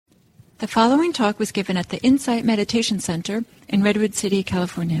The following talk was given at the Insight Meditation Center in Redwood City,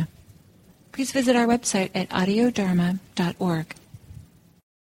 California. Please visit our website at audiodharma.org.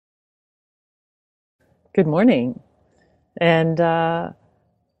 Good morning. And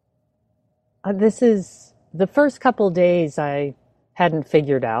this is the first couple days I hadn't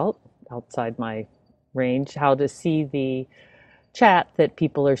figured out, outside my range, how to see the chat that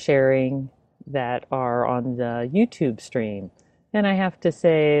people are sharing that are on the YouTube stream. And I have to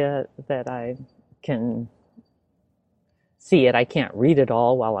say that I can see it. I can't read it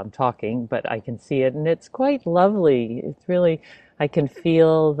all while I'm talking, but I can see it, and it's quite lovely. It's really, I can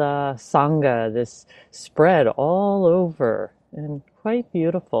feel the Sangha, this spread all over, and quite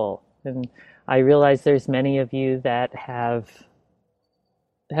beautiful. And I realize there's many of you that have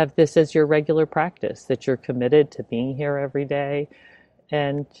this as your regular practice, that you're committed to being here every day,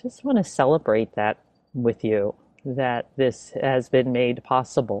 and just want to celebrate that with you, that this has been made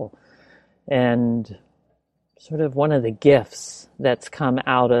possible, and sort of one of the gifts that's come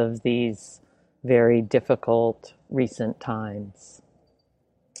out of these very difficult recent times.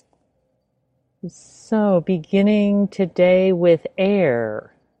 So, beginning today with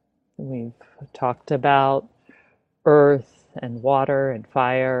air. We've talked about earth and water and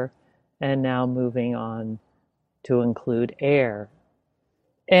fire, and now moving on to include air.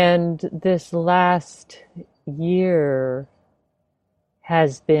 And this last year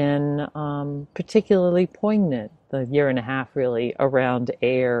has been particularly poignant, the year and a half really, around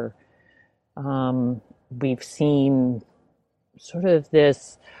air. We've seen sort of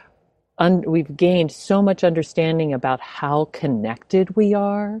this, we've gained so much understanding about how connected we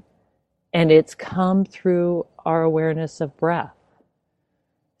are, and it's come through our awareness of breath.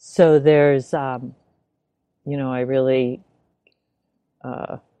 So there's, I really,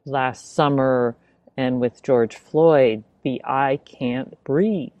 last summer, and with George Floyd, the I can't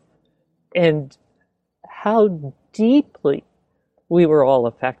breathe, and how deeply we were all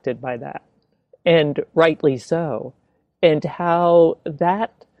affected by that, and rightly so, and how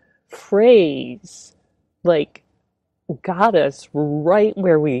that phrase got us right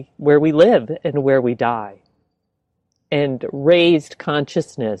where we live and where we die, and raised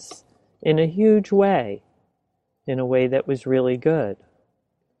consciousness in a huge way, in a way that was really good.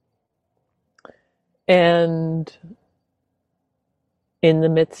 And in the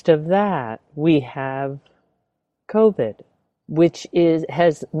midst of that, we have COVID, which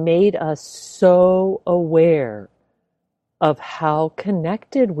has made us so aware of how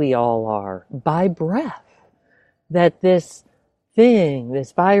connected we all are by breath, that this thing,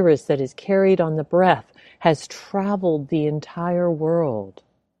 this virus that is carried on the breath, has traveled the entire world.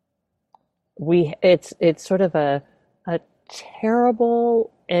 It's sort of a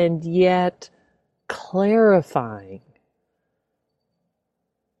terrible and yet clarifying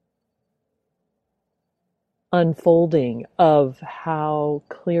unfolding of how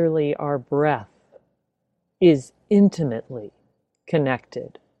clearly our breath is intimately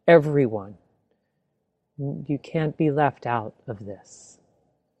connected. Everyone. You can't be left out of this.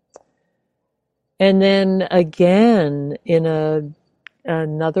 And then again, in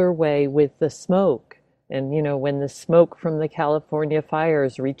another way with the smoke. And, when the smoke from the California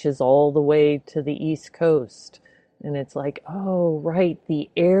fires reaches all the way to the East Coast, and it's like, oh, right, the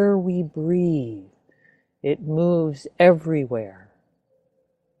air we breathe, it moves everywhere.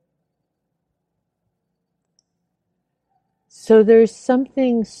 So there's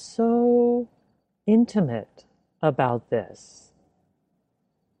something so intimate about this.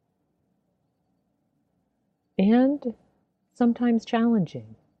 And sometimes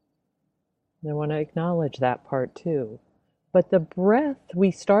challenging. I want to acknowledge that part too. But the breath, we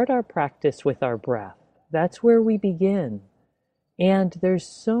start our practice with our breath. That's where we begin. And there's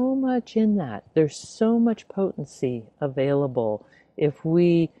so much in that. There's so much potency available if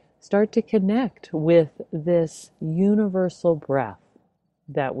we start to connect with this universal breath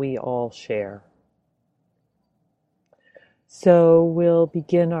that we all share. So we'll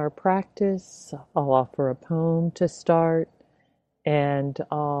begin our practice. I'll offer a poem to start, and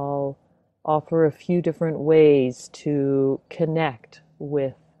I'll offer a few different ways to connect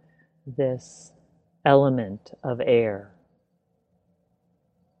with this element of air.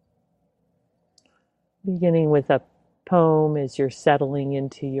 Beginning with a poem as you're settling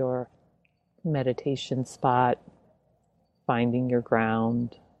into your meditation spot, finding your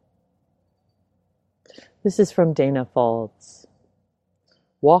ground. This is from Dana Faulds.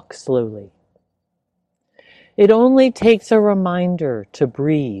 Walk slowly. It only takes a reminder to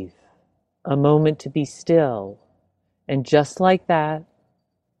breathe, a moment to be still, and just like that,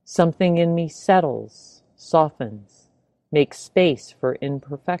 something in me settles, softens, makes space for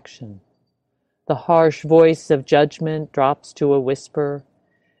imperfection. The harsh voice of judgment drops to a whisper,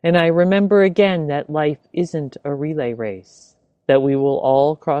 and I remember again that life isn't a relay race, that we will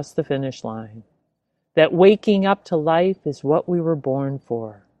all cross the finish line, that waking up to life is what we were born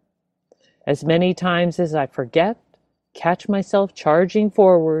for. As many times as I forget, catch myself charging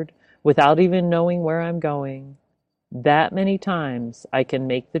forward without even knowing where I'm going, that many times I can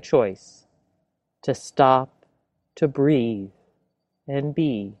make the choice to stop, to breathe, and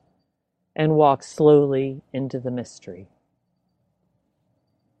be, and walk slowly into the mystery.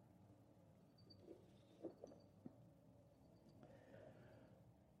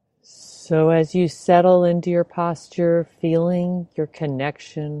 So as you settle into your posture, feeling your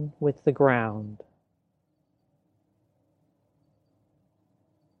connection with the ground,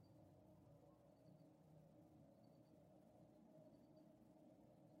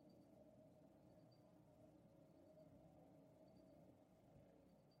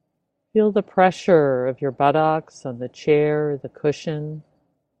 feel the pressure of your buttocks on the chair or the cushion.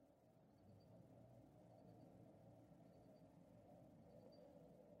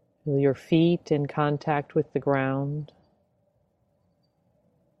 Feel your feet in contact with the ground.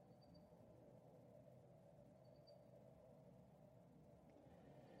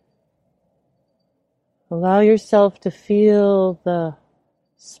 Allow yourself to feel the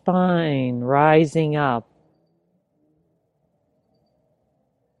spine rising up,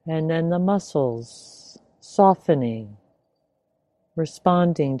 and then the muscles softening,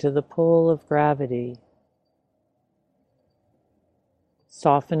 responding to the pull of gravity.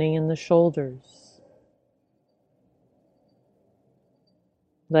 Softening in the shoulders,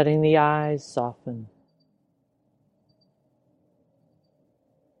 letting the eyes soften.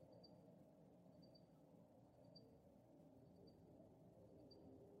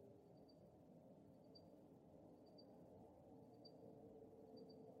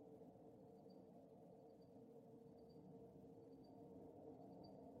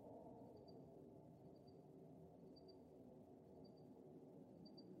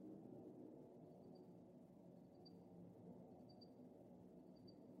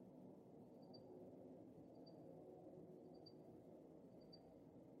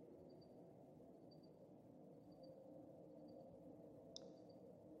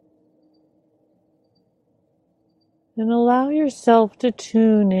 And allow yourself to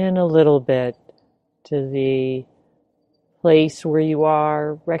tune in a little bit to the place where you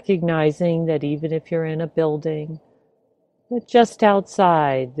are, recognizing that even if you're in a building, that just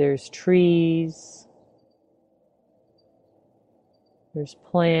outside there's trees, there's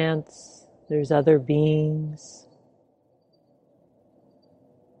plants, there's other beings.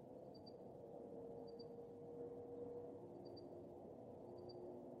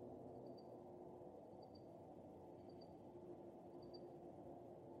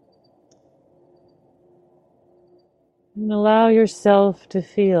 And allow yourself to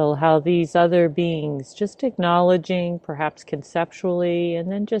feel how these other beings, just acknowledging, perhaps conceptually,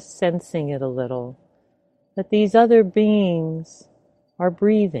 and then just sensing it a little, that these other beings are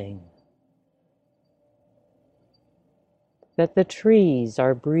breathing, that the trees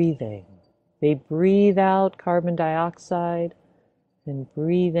are breathing. They breathe out carbon dioxide and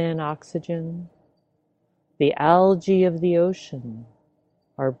breathe in oxygen. The algae of the ocean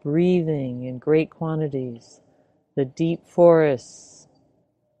are breathing in great quantities. The deep forests,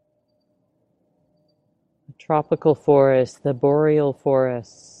 the tropical forests, the boreal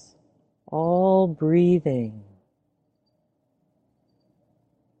forests, all breathing.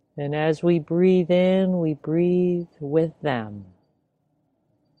 And as we breathe in, we breathe with them.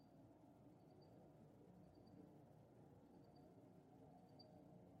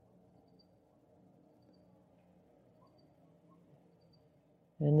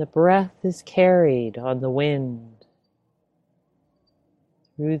 And the breath is carried on the wind,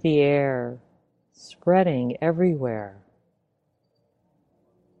 through the air, spreading everywhere.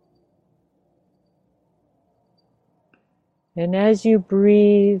 And as you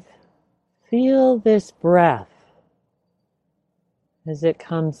breathe, feel this breath as it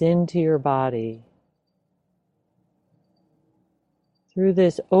comes into your body through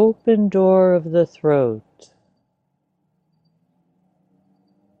this open door of the throat.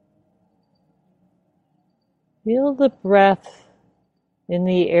 Feel the breath in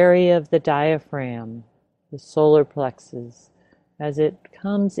the area of the diaphragm, the solar plexus, as it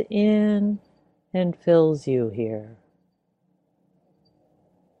comes in and fills you here.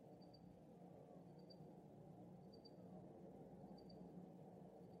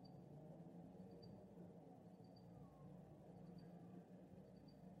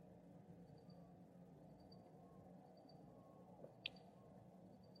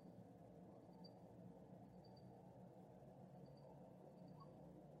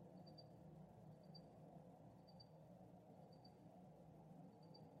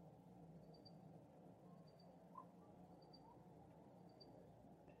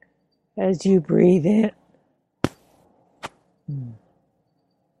 As you breathe in,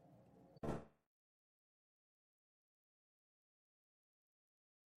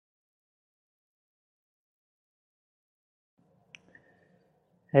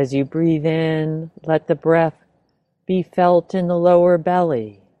 as you breathe in, let the breath be felt in the lower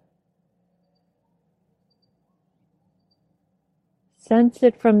belly. Sense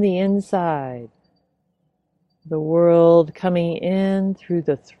it from the inside, the world coming in through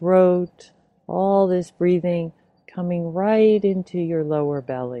the throat, all this breathing coming right into your lower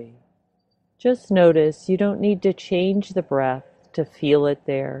belly. Just notice, you don't need to change the breath to feel it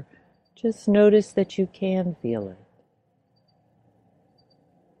there. Just notice that you can feel it.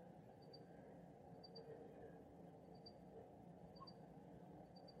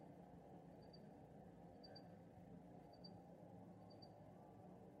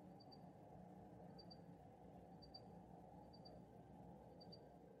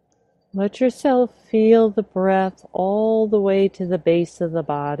 Let yourself feel the breath all the way to the base of the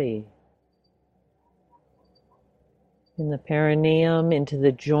body, in the perineum, into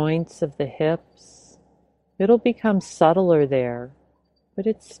the joints of the hips. It'll become subtler there, but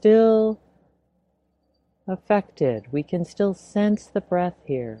it's still affected. We can still sense the breath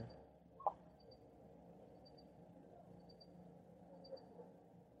here.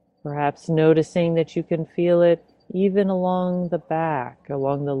 Perhaps noticing that you can feel it even along the back,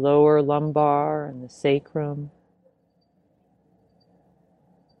 along the lower lumbar and the sacrum.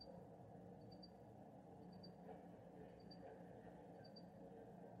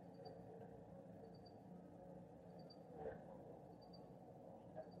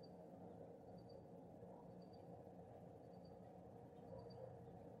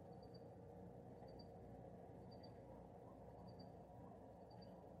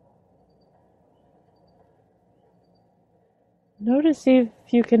 Notice if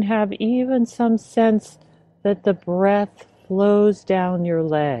you can have even some sense that the breath flows down your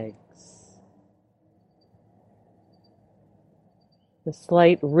legs. The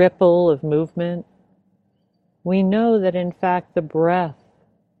slight ripple of movement. We know that in fact the breath,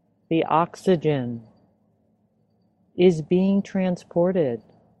 the oxygen, is being transported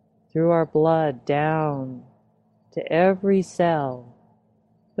through our blood down to every cell.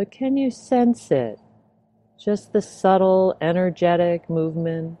 But can you sense it? Just the subtle, energetic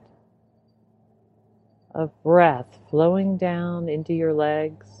movement of breath flowing down into your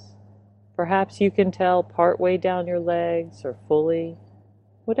legs. Perhaps you can tell partway down your legs or fully,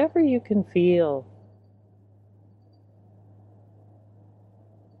 whatever you can feel.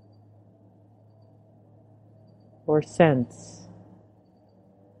 Or sense.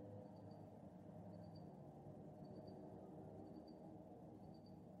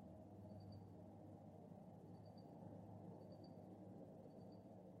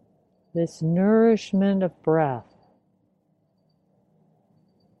 This nourishment of breath.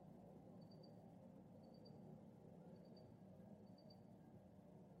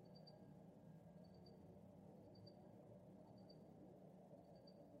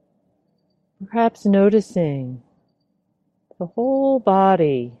 Perhaps noticing the whole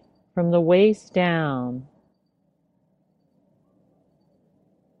body from the waist down,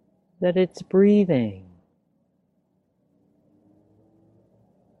 that it's breathing.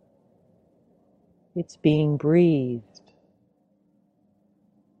 It's being breathed.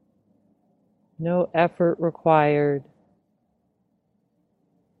 No effort required.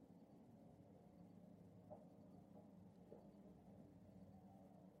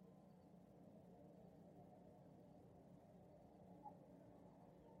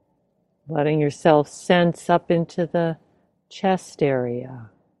 Letting yourself sense up into the chest area.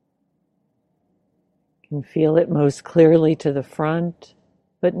 You can feel it most clearly to the front,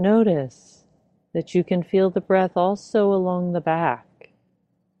 but notice that you can feel the breath also along the back,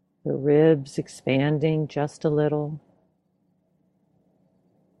 the ribs expanding just a little.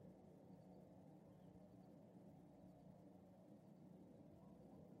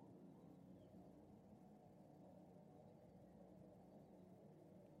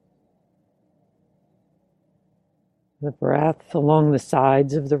 The breath along the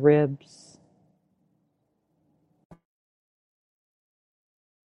sides of the ribs.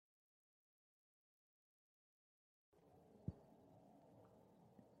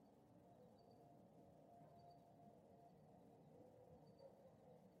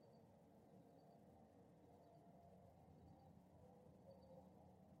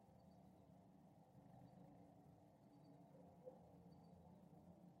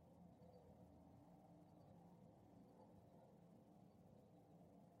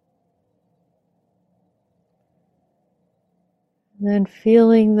 Then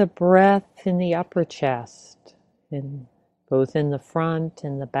feeling the breath in the upper chest, both in the front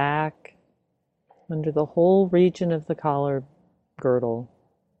and the back, under the whole region of the collar girdle,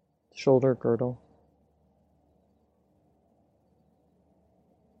 shoulder girdle.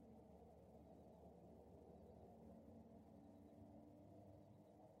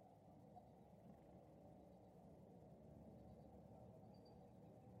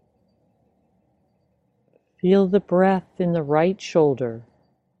 Feel the breath in the right shoulder.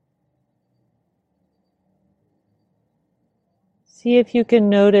 See if you can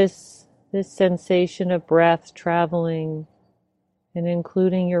notice this sensation of breath traveling and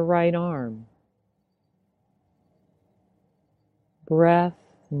including your right arm. Breath,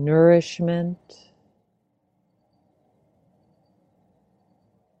 nourishment,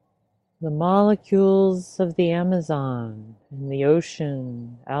 the molecules of the Amazon and the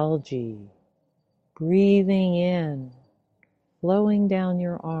ocean, algae, breathing in, flowing down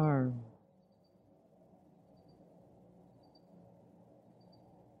your arm.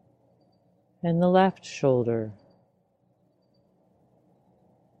 And the left shoulder.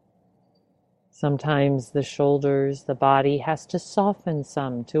 Sometimes the shoulders, the body has to soften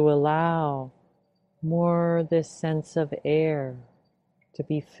some to allow more this sense of air to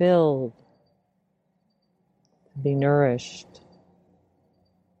be filled, to be nourished.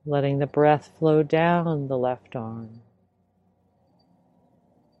 Letting the breath flow down the left arm.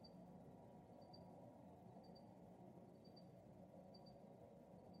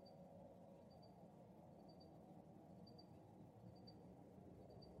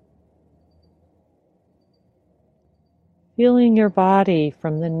 Feeling your body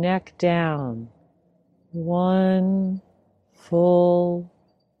from the neck down, one full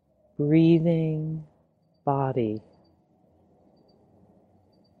breathing body.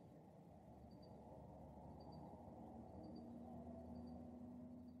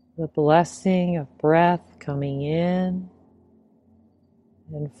 The blessing of breath coming in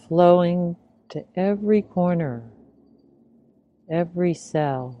and flowing to every corner, every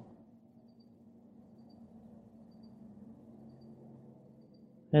cell.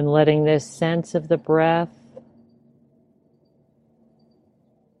 And letting this sense of the breath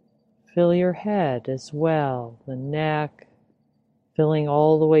fill your head as well, the neck, filling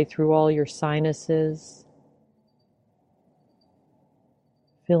all the way through all your sinuses,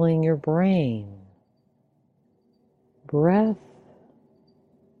 filling your brain. Breath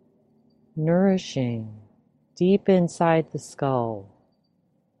nourishing deep inside the skull.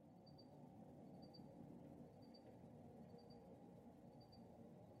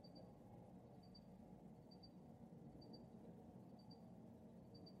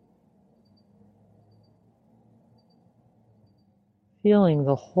 Feeling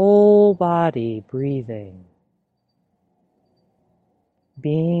the whole body breathing,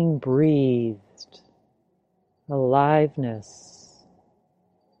 being breathed, aliveness.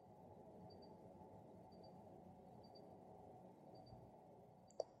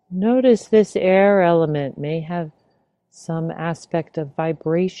 Notice this air element may have some aspect of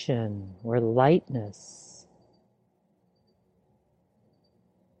vibration or lightness.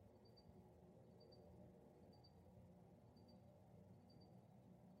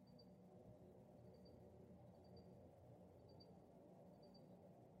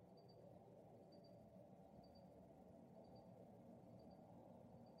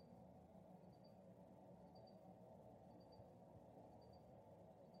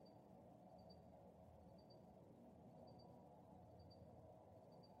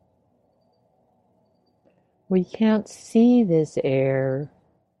 We can't see this air.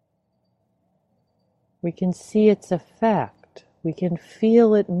 We can see its effect. We can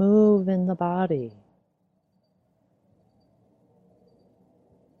feel it move in the body.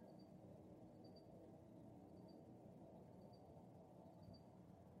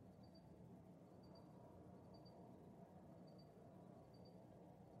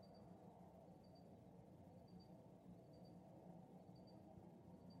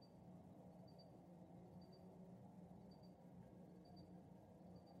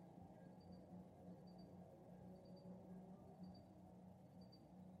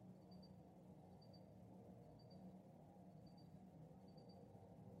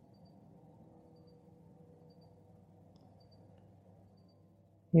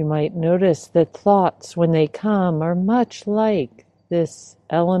 You might notice that thoughts, when they come, are much like this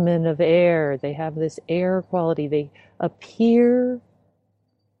element of air. They have this air quality. They appear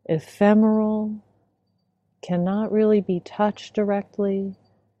ephemeral, cannot really be touched directly,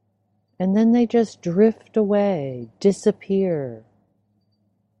 and then they just drift away, disappear,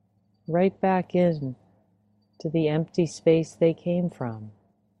 right back in to the empty space they came from.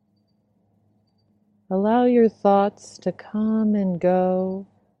 Allow your thoughts to come and go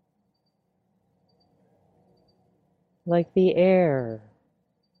like the air.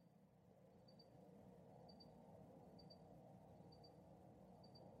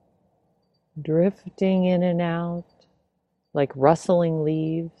 Drifting in and out like rustling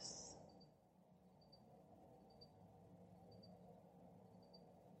leaves.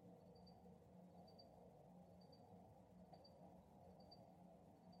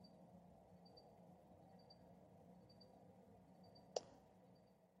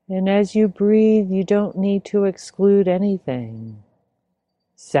 And as you breathe, you don't need to exclude anything.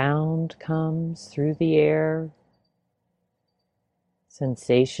 Sound comes through the air.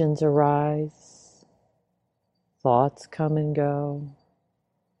 Sensations arise. Thoughts come and go.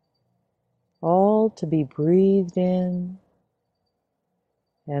 All to be breathed in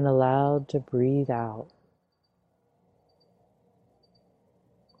and allowed to breathe out.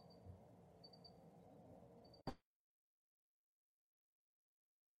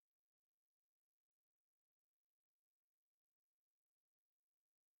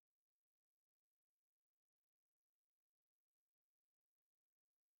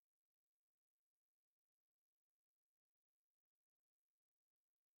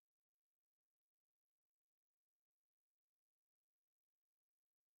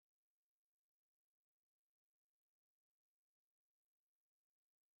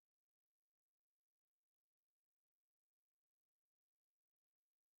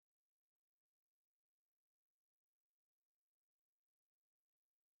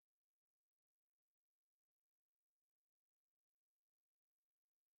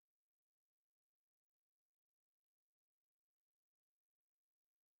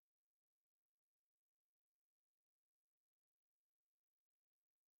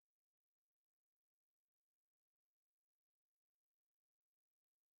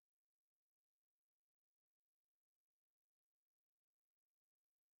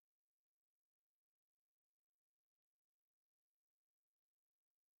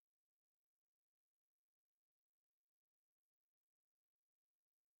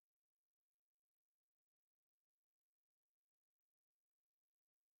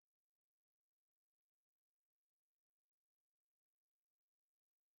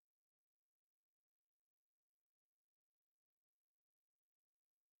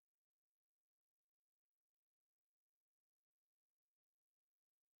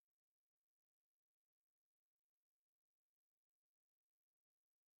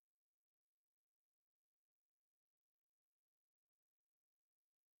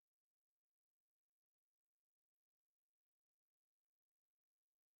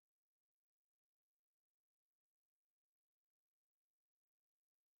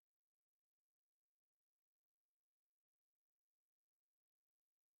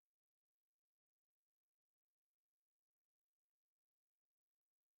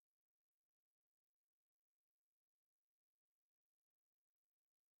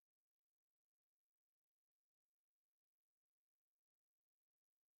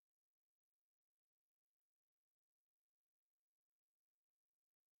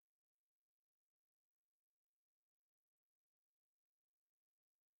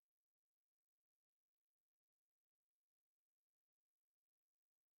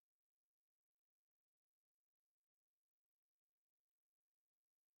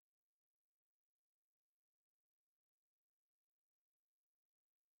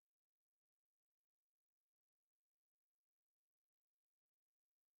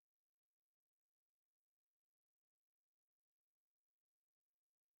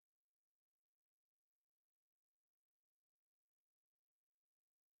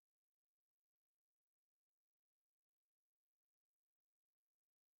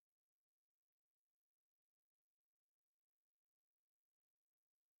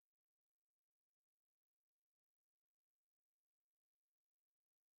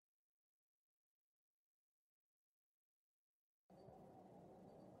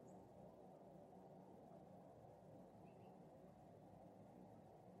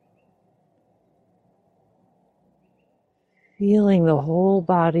 Feeling the whole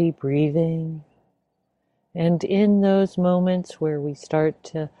body breathing. And in those moments where we start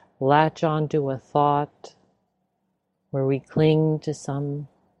to latch onto a thought, where we cling to something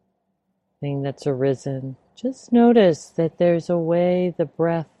that's arisen, just notice that there's a way the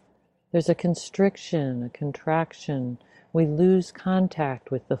breath, there's a constriction, a contraction. We lose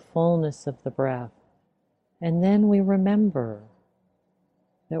contact with the fullness of the breath. And then we remember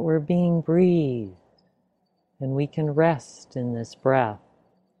that we're being breathed and we can rest in this breath.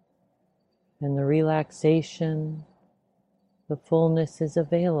 and the relaxation, the fullness is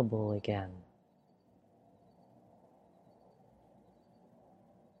available again.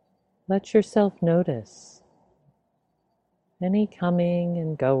 Let yourself notice any coming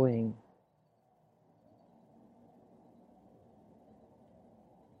and going.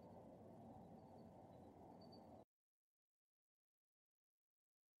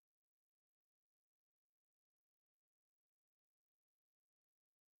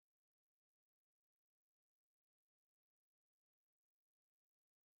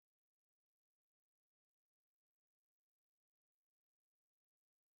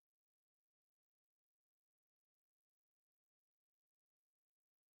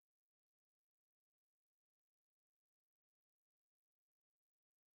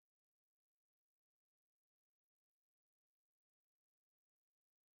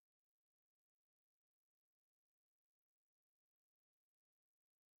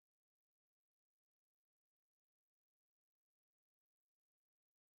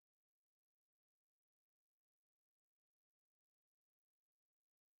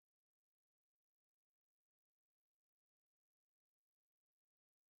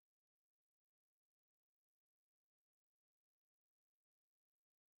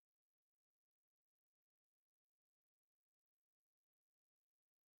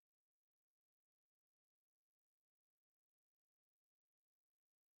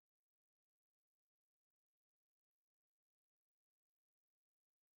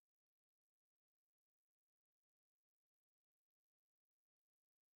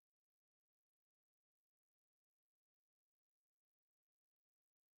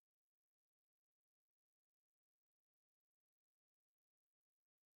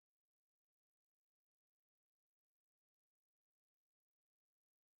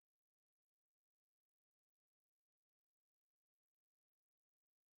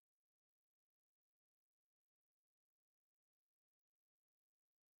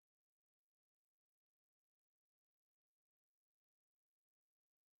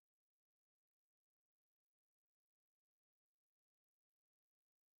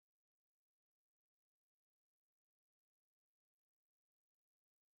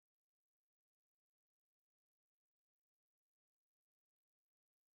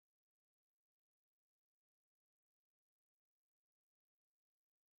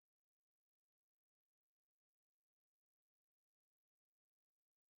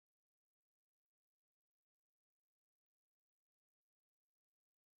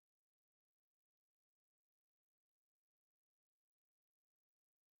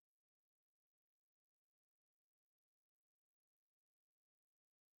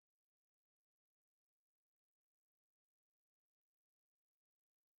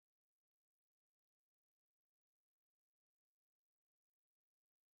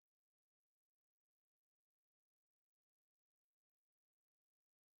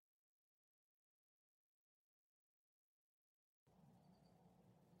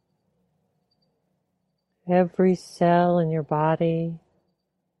 Every cell in your body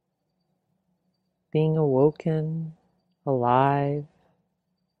being awoken, alive,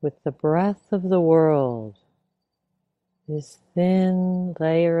 with the breath of the world, this thin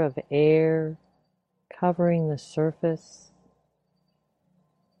layer of air covering the surface,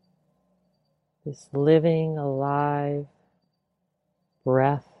 this living, alive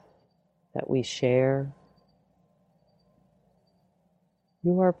breath that we share.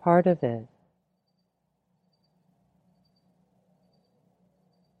 You are part of it.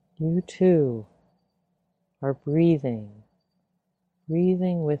 You too are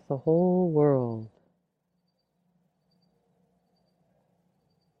breathing with the whole world.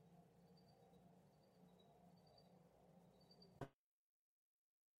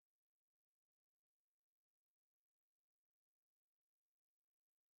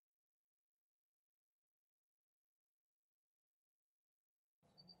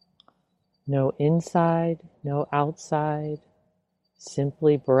 No inside, no outside,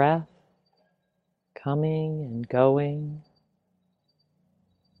 simply breath coming and going.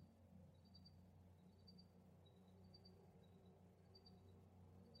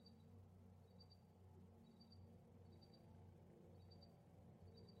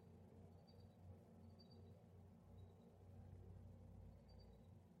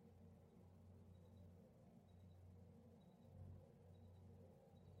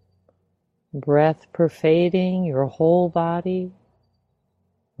 Breath pervading your whole body,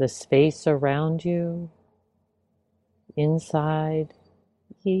 the space around you, inside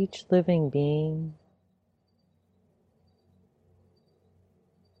each living being.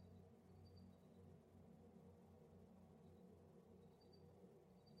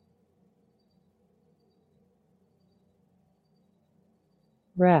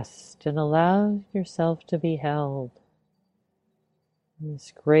 rest and allow yourself to be held in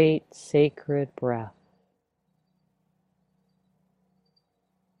this great sacred breath.